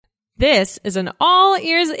This is an All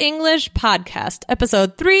Ears English podcast,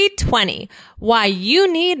 episode 320, Why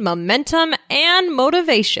You Need Momentum and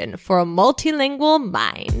Motivation for a Multilingual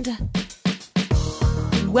Mind.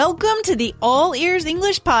 Welcome to the All Ears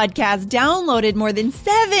English podcast, downloaded more than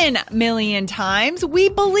 7 million times. We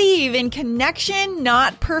believe in connection,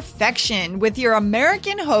 not perfection, with your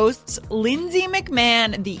American hosts, Lindsay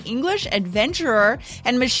McMahon, the English adventurer,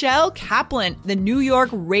 and Michelle Kaplan, the New York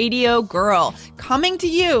radio girl, coming to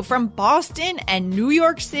you from Boston and New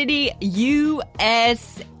York City, USA.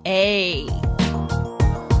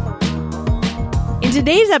 In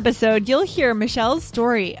today's episode, you'll hear Michelle's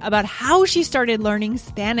story about how she started learning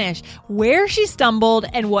Spanish, where she stumbled,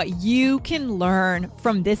 and what you can learn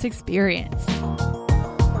from this experience.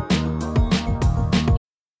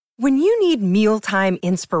 When you need mealtime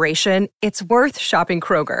inspiration, it's worth shopping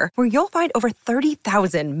Kroger, where you'll find over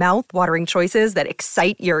 30,000 mouth-watering choices that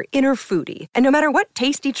excite your inner foodie. And no matter what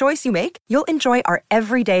tasty choice you make, you'll enjoy our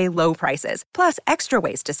everyday low prices, plus extra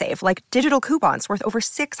ways to save, like digital coupons worth over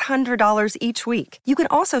 $600 each week. You can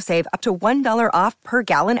also save up to $1 off per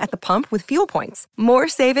gallon at the pump with fuel points. More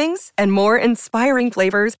savings and more inspiring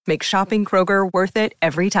flavors make shopping Kroger worth it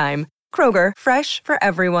every time. Kroger, fresh for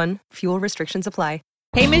everyone. Fuel restrictions apply.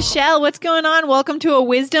 Hey, Michelle, what's going on? Welcome to a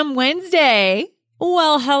Wisdom Wednesday.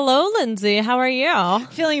 Well, hello, Lindsay. How are you?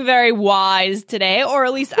 Feeling very wise today, or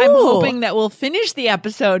at least I'm hoping that we'll finish the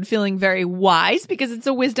episode feeling very wise because it's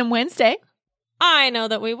a Wisdom Wednesday. I know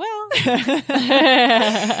that we will. So,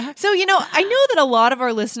 I know that a lot of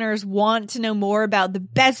our listeners want to know more about the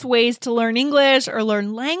best ways to learn English or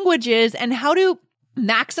learn languages and how to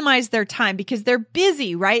maximize their time because they're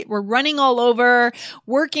busy, right? We're running all over,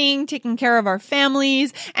 working, taking care of our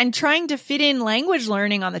families, and trying to fit in language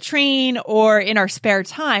learning on the train or in our spare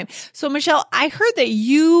time. So, Michelle, I heard that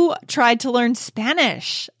you tried to learn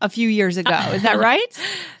Spanish a few years ago. Is that right?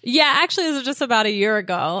 Yeah, actually, it was just about a year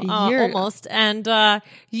ago, almost. And I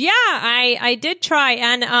did try,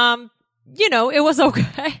 and it was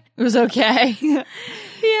okay. It was okay.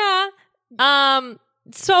 Yeah.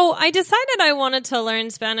 So I decided I wanted to learn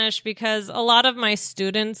Spanish because a lot of my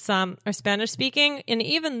students are Spanish speaking, and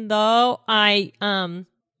even though I kind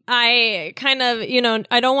of,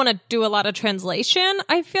 I don't want to do a lot of translation,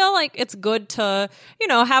 I feel like it's good to,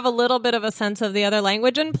 have a little bit of a sense of the other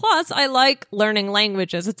language, and plus I like learning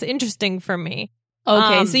languages. It's interesting for me.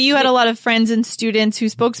 Okay, so you had a lot of friends and students who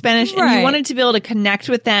spoke Spanish, and you wanted to be able to connect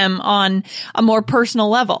with them on a more personal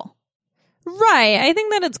level. Right. I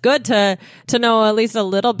think that it's good to know at least a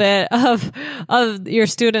little bit of your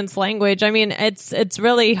students' language. I mean, it's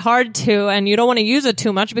really hard to, and you don't want to use it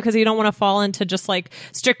too much because you don't want to fall into just like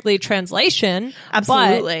strictly translation.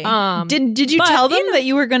 Absolutely. But, did you tell them that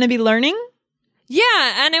you were going to be learning?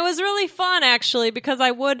 Yeah, and it was really fun, actually, because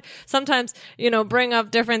I would sometimes, bring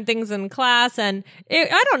up different things in class, and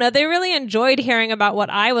I don't know, they really enjoyed hearing about what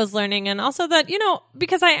I was learning, and also that,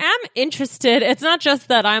 because I am interested, it's not just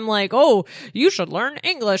that I'm like, oh, you should learn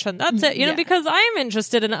English, and that's it, because I am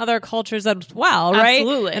interested in other cultures as well, right?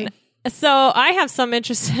 Absolutely. And so I have some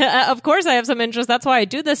interest. Of course, I have some interest. That's why I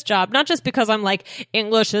do this job. Not just because I'm like,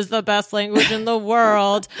 English is the best language in the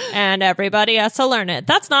world and everybody has to learn it.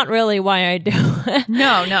 That's not really why I do it.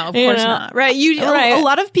 No, of course not. Right. A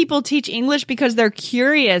lot of people teach English because they're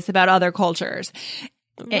curious about other cultures.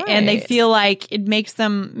 Right. And they feel like it makes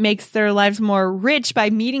their lives more rich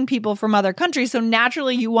by meeting people from other countries. So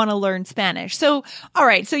naturally you want to learn Spanish. So, all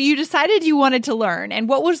right. So you decided you wanted to learn. And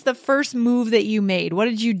what was the first move that you made? What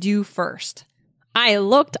did you do first? I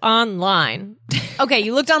looked online. Okay.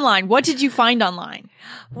 You looked online. What did you find online?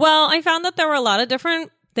 Well, I found that there were a lot of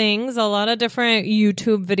different things, a lot of different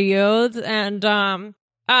YouTube videos, and,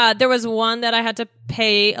 there was one that I had to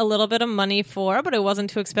pay a little bit of money for, but it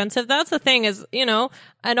wasn't too expensive. That's the thing is,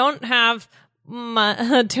 I don't have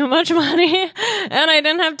too much money and I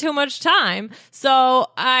didn't have too much time. So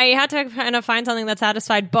I had to kind of find something that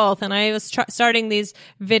satisfied both. And I was starting these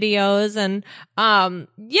videos and,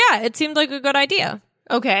 it seemed like a good idea.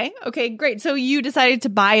 Okay, great. So you decided to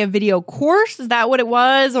buy a video course? Is that what it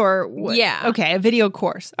was? Or what? Yeah. Okay, a video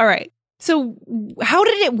course. All right. So how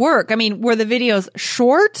did it work? I mean, were the videos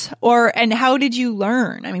short and how did you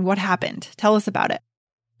learn? I mean, what happened? Tell us about it.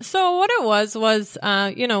 So what it was,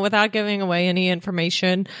 without giving away any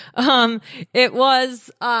information, it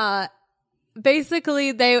was, basically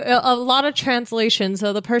a lot of translation.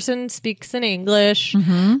 So the person speaks in English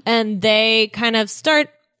and they kind of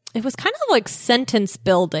it was kind of like sentence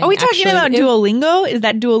building. Are we talking about Duolingo? Is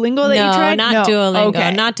that Duolingo that you tried? No, not Duolingo.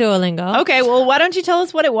 Okay. Not Duolingo. Okay, well, why don't you tell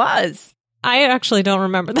us what it was? I actually don't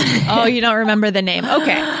remember the name. Oh, you don't remember the name.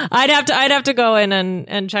 Okay. I'd have to go in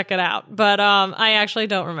and check it out. But I actually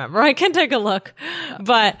don't remember. I can take a look.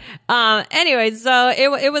 But anyway, so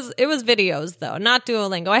it was videos though, not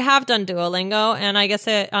Duolingo. I have done Duolingo, and I guess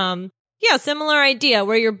similar idea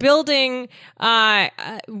where you're building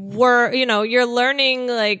you're learning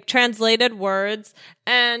like translated words,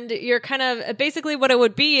 and you're kind of basically what it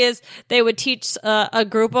would be is they would teach a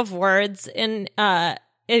group of words in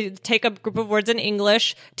take a group of words in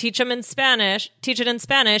English, teach it in Spanish,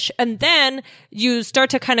 and then you start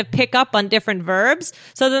to kind of pick up on different verbs.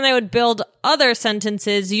 So then they would build other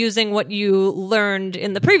sentences using what you learned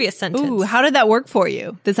in the previous sentence. Ooh, how did that work for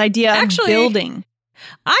you? This idea of building.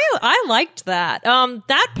 I liked that.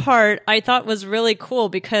 That part I thought was really cool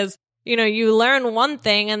because, you learn one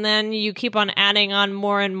thing and then you keep on adding on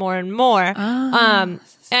more and more and more.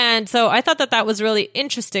 And so I thought that was really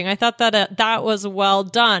interesting. I thought that that was well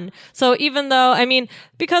done. So even though,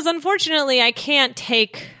 because unfortunately I can't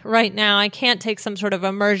take some sort of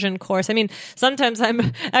immersion course. Sometimes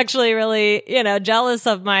I'm actually really, jealous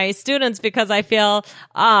of my students because I feel,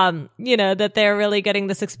 that they're really getting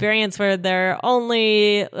this experience where they're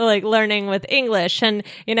only like learning with English. And,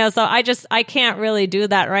 so I can't really do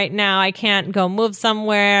that right now. I can't go move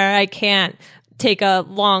somewhere. I can't take a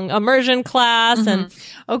long immersion class. And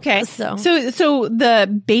okay. So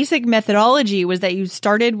the basic methodology was that you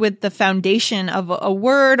started with the foundation of a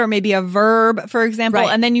word or maybe a verb, for example, right.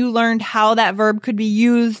 And then you learned how that verb could be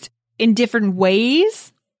used in different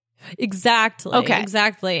ways. Exactly. Okay.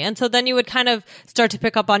 Exactly. And so then you would kind of start to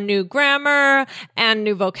pick up on new grammar and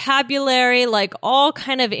new vocabulary, like all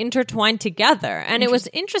kind of intertwined together. And it was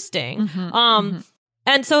interesting.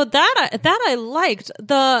 And so that I liked.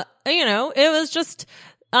 It was just,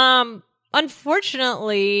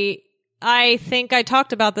 unfortunately, I think I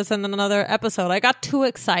talked about this in another episode. I got too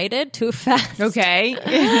excited too fast. Okay.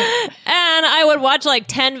 And I would watch like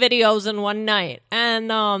 10 videos in one night. And,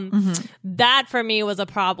 that for me was a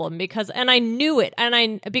problem and I knew it.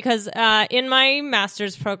 And because in my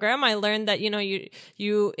master's program, I learned that,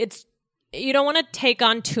 you don't want to take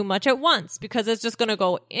on too much at once because it's just going to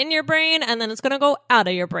go in your brain and then it's going to go out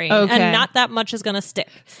of your brain. Okay. And not that much is going to stick.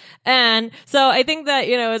 And so I think that,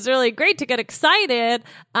 it's really great to get excited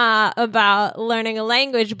about learning a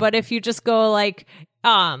language. But if you just go like,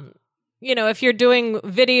 if you're doing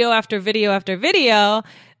video after video after video,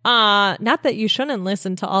 not that you shouldn't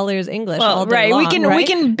listen to All Ears English all day long, we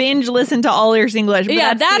can binge listen to All Ears English,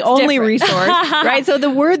 but that's the only resource, right? So the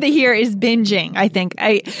word here is binging. I think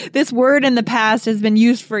this word in the past has been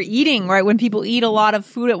used for eating, right? When people eat a lot of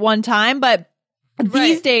food at one time, but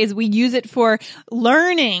these days we use it for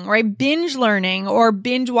learning, right? Binge learning or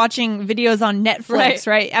binge watching videos on Netflix,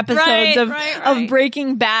 right? Episodes of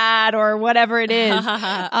Breaking Bad or whatever it is.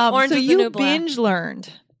 So you binge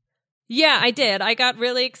learned. Yeah, I did. I got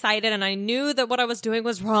really excited and I knew that what I was doing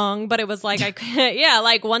was wrong, but it was like,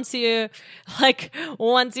 once you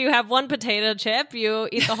have one potato chip, you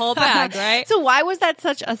eat the whole bag, right? So why was that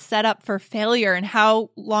such a setup for failure, and how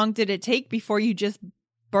long did it take before you just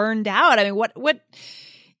burned out? What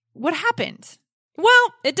happened?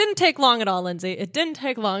 Well, it didn't take long at all, Lindsay. It didn't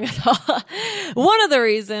take long at all. One of the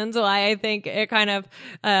reasons why I think it kind of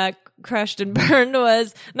crashed and burned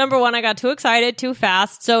was, number one, I got too excited too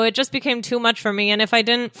fast. So it just became too much for me. And if I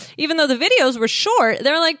didn't, even though the videos were short,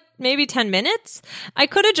 they're like maybe 10 minutes, I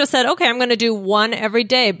could have just said, okay, I'm going to do one every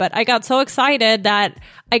day. But I got so excited that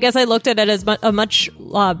I guess I looked at it as a much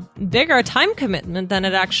bigger time commitment than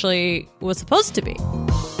it actually was supposed to be.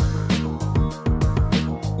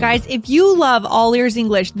 Guys, if you love All Ears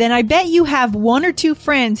English, then I bet you have one or two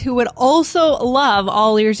friends who would also love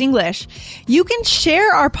All Ears English. You can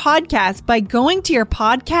share our podcast by going to your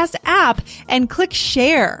podcast app and click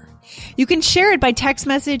share. You can share it by text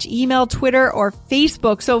message, email, Twitter, or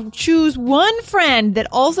Facebook. So choose one friend that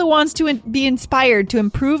also wants to be inspired to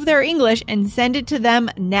improve their English and send it to them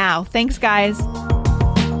now. Thanks, guys.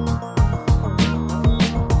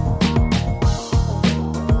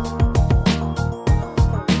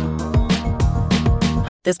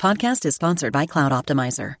 This podcast is sponsored by Cloud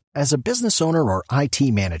Optimizer. As a business owner or IT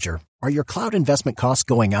manager, are your cloud investment costs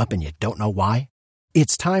going up and you don't know why?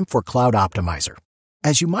 It's time for Cloud Optimizer.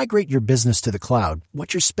 As you migrate your business to the cloud,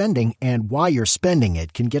 what you're spending and why you're spending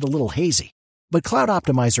it can get a little hazy. But Cloud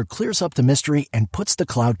Optimizer clears up the mystery and puts the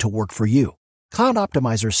cloud to work for you. Cloud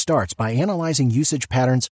Optimizer starts by analyzing usage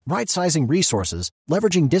patterns, right-sizing resources,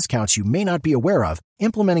 leveraging discounts you may not be aware of,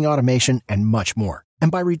 implementing automation, and much more.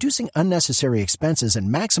 And by reducing unnecessary expenses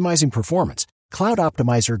and maximizing performance, Cloud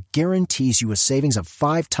Optimizer guarantees you a savings of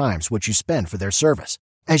 5 times what you spend for their service.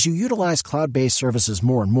 As you utilize cloud-based services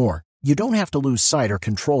more and more, You don't have to lose sight or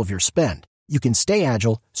control of your spend. You can stay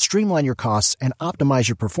agile, streamline your costs, and optimize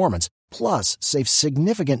your performance, plus save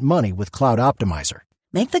significant money with Cloud Optimizer.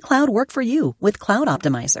 Make the cloud work for you with Cloud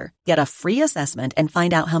Optimizer. Get a free assessment and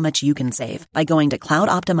find out how much you can save by going to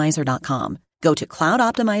cloudoptimizer.com. Go to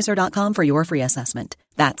cloudoptimizer.com for your free assessment.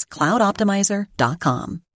 That's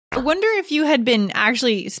cloudoptimizer.com. I wonder if you had been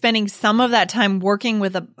actually spending some of that time working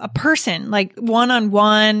with a person, like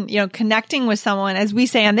one-on-one, connecting with someone. As we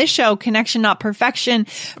say on this show, connection, not perfection.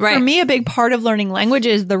 Right. For me, a big part of learning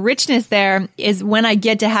languages, the richness there is when I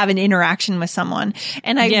get to have an interaction with someone.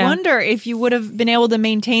 And I wonder if you would have been able to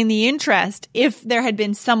maintain the interest if there had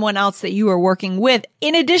been someone else that you were working with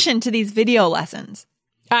in addition to these video lessons.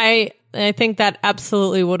 I think that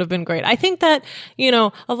absolutely would have been great. I think that,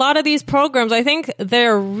 a lot of these programs, I think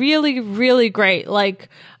they're really, really great. Like,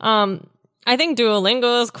 I think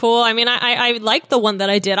Duolingo is cool. I mean, I like the one that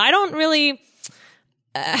I did. I don't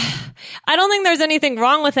think there's anything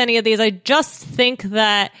wrong with any of these. I just think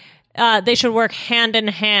that they should work hand in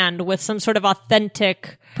hand with some sort of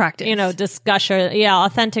authentic practice, discussion. Yeah,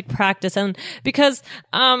 authentic practice. And because,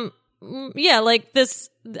 like this,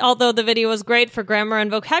 although the video was great for grammar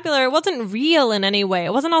and vocabulary, it wasn't real in any way.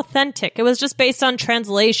 It wasn't authentic. It was just based on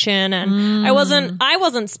translation, and I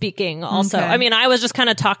wasn't speaking also. Okay. I mean, I was just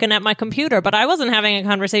kind of talking at my computer, but I wasn't having a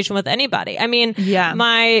conversation with anybody. I mean,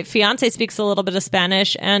 my fiance speaks a little bit of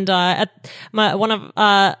Spanish, and one of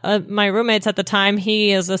my roommates at the time,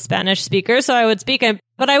 he is a Spanish speaker, so I would speak,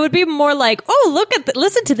 but I would be more like, oh,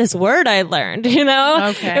 listen to this word I learned,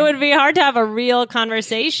 Okay. It would be hard to have a real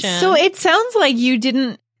conversation. So it sounds like you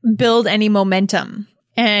didn't build any momentum.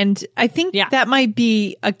 And I think that might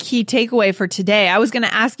be a key takeaway for today. I was going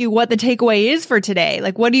to ask you what the takeaway is for today.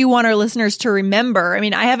 Like, what do you want our listeners to remember? I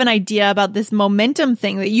mean, I have an idea about this momentum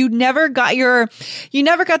thing that you never got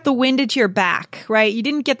the wind at your back, right? You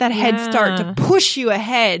didn't get that head start to push you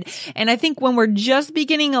ahead. And I think when we're just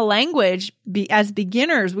beginning a language as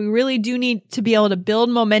beginners, we really do need to be able to build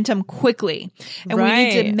momentum quickly. And we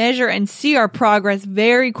need to measure and see our progress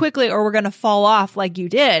very quickly, or we're going to fall off like you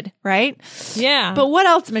did, right? Yeah. But what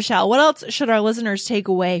else, Michelle? What else should our listeners take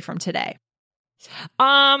away from today?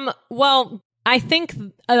 Well, I think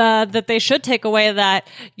that they should take away that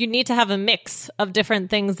you need to have a mix of different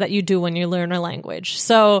things that you do when you learn a language.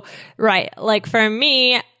 So, like for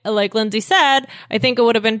me, like Lindsay said, I think it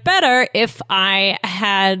would have been better if I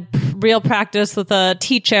had real practice with a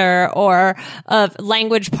teacher or a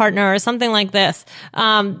language partner or something like this.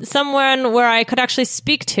 Someone where I could actually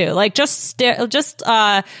speak to, like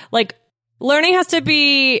like learning has to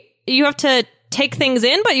be, you have to take things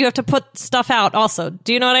in, but you have to put stuff out also.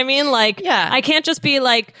 Do you know what I mean? Like, I can't just be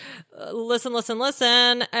like, listen,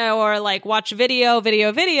 or like watch video.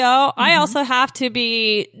 I also have to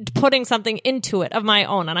be putting something into it of my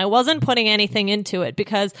own. And I wasn't putting anything into it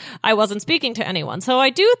because I wasn't speaking to anyone. So I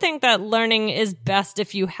do think that learning is best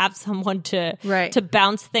if you have someone to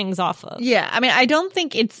bounce things off of. Yeah. I mean, I don't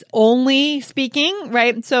think it's only speaking,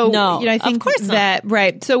 right? So, no, I think of course that,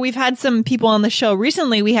 right. So we've had some people on the show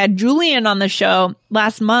recently. We had Julian on the show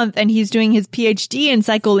last month, and he's doing his PhD in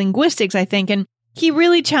psycholinguistics, I think. And he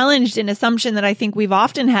really challenged an assumption that I think we've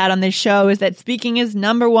often had on this show, is that speaking is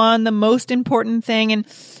number one, the most important thing. And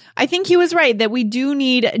I think he was right that we do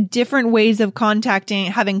need different ways of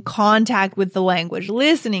having contact with the language,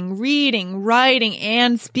 listening, reading, writing,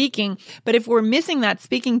 and speaking. But if we're missing that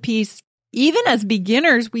speaking piece, even as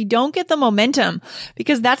beginners, we don't get the momentum,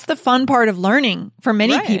 because that's the fun part of learning for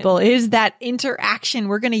many people, is that interaction.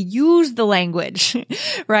 We're going to use the language,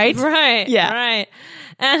 right? Right. Yeah. Right.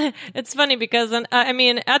 And it's funny because, I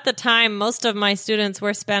mean, at the time, most of my students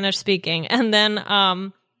were Spanish speaking. And then,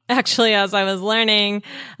 actually, as I was learning,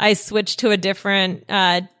 I switched to a different,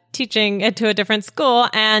 teaching to a different school,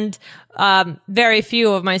 and very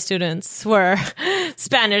few of my students were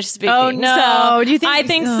Spanish speaking. Oh no! So do you think? I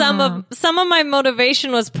think some of my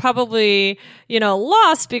motivation was probably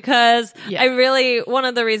lost, because one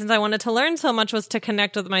of the reasons I wanted to learn so much was to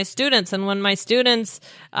connect with my students. And when my students,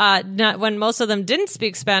 when most of them didn't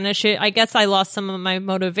speak Spanish, I guess I lost some of my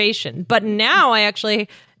motivation. But now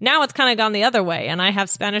now it's kind of gone the other way, and I have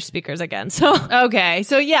Spanish speakers again. So okay.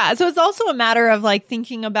 So so it's also a matter of like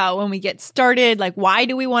thinking about when we get started, like, why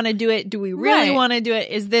do we want to do it? Do we really want to do it?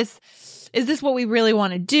 Is this what we really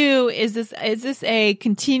want to do? Is this a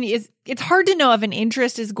continuous? it's hard to know if an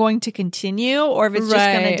interest is going to continue or if it's just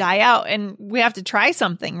going to die out, and we have to try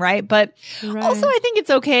something, right? But also I think it's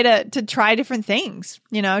okay to try different things,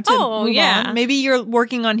 to move on. Maybe you're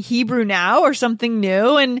working on Hebrew now or something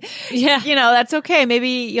new, and that's okay. Maybe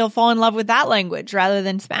you'll fall in love with that language rather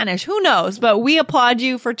than Spanish. Who knows? But we applaud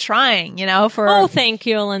you for trying, Oh, thank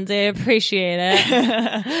you, Lindsay. I appreciate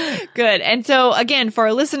it. Good. And so again, for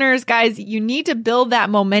our listeners, guys, you need to build that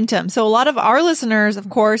momentum. So a lot of our listeners, of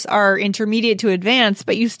course, are intermediate to advanced,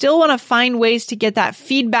 but you still want to find ways to get that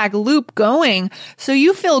feedback loop going so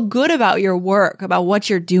you feel good about your work, about what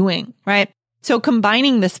you're doing, right? So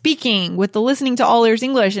combining the speaking with the listening to All Ears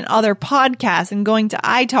English and other podcasts and going to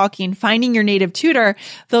italki and finding your native tutor,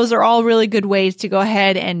 those are all really good ways to go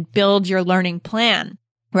ahead and build your learning plan.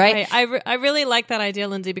 Right. I really like that idea,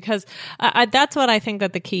 Lindsay, because that's what I think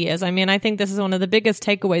that the key is. I mean, I think this is one of the biggest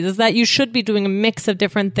takeaways is that you should be doing a mix of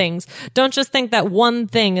different things. Don't just think that one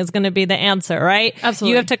thing is going to be the answer, right?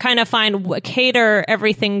 Absolutely. You have to kind of cater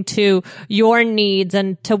everything to your needs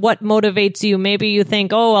and to what motivates you. Maybe you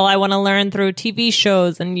think, oh, well, I want to learn through TV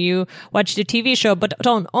shows, and you watch the TV show, but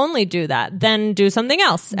don't only do that. Then do something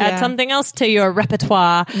else. Add something else to your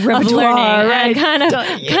repertoire of learning, right?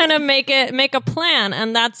 And kind of make a plan.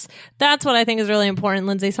 And that's what I think is really important,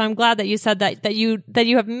 Lindsay. So I'm glad that you said that you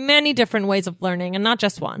have many different ways of learning and not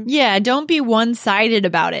just one. Yeah, don't be one-sided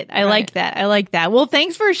about it. I like that. Well,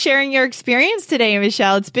 thanks for sharing your experience today,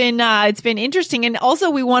 Michelle. It's been interesting. And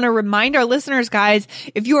also we want to remind our listeners, guys,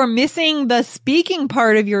 if you are missing the speaking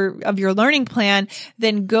part of your learning plan,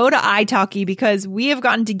 then go to italki, because we have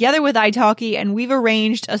gotten together with italki and we've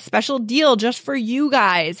arranged a special deal just for you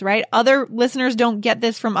guys, right? Other listeners don't get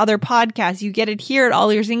this from other podcasts. You get it here at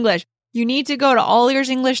All Ears English. You need to go to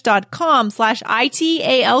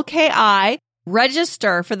allearsenglish.com/italki,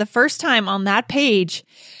 register for the first time on that page,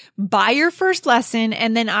 buy your first lesson,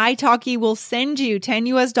 and then italki will send you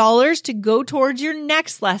 $10 to go towards your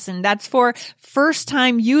next lesson. That's for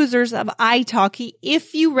first-time users of italki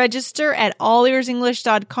if you register at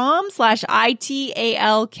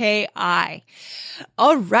allearsenglish.com/italki.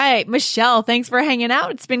 All right, Michelle, thanks for hanging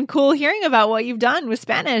out. It's been cool hearing about what you've done with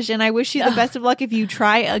Spanish, and I wish you the best of luck if you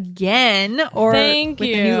try again or with a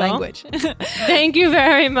new language. Thank you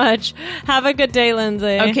very much. Have a good day,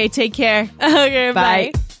 Lindsay. Okay, take care. Okay,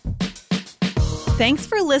 bye. Thanks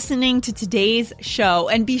for listening to today's show,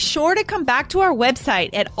 and be sure to come back to our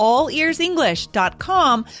website at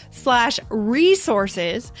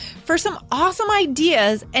allearsenglish.com/resources for some awesome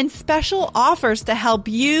ideas and special offers to help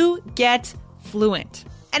you get fluent.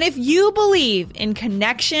 And if you believe in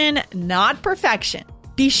connection, not perfection,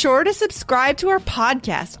 be sure to subscribe to our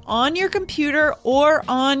podcast on your computer or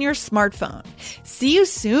on your smartphone. See you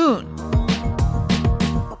soon.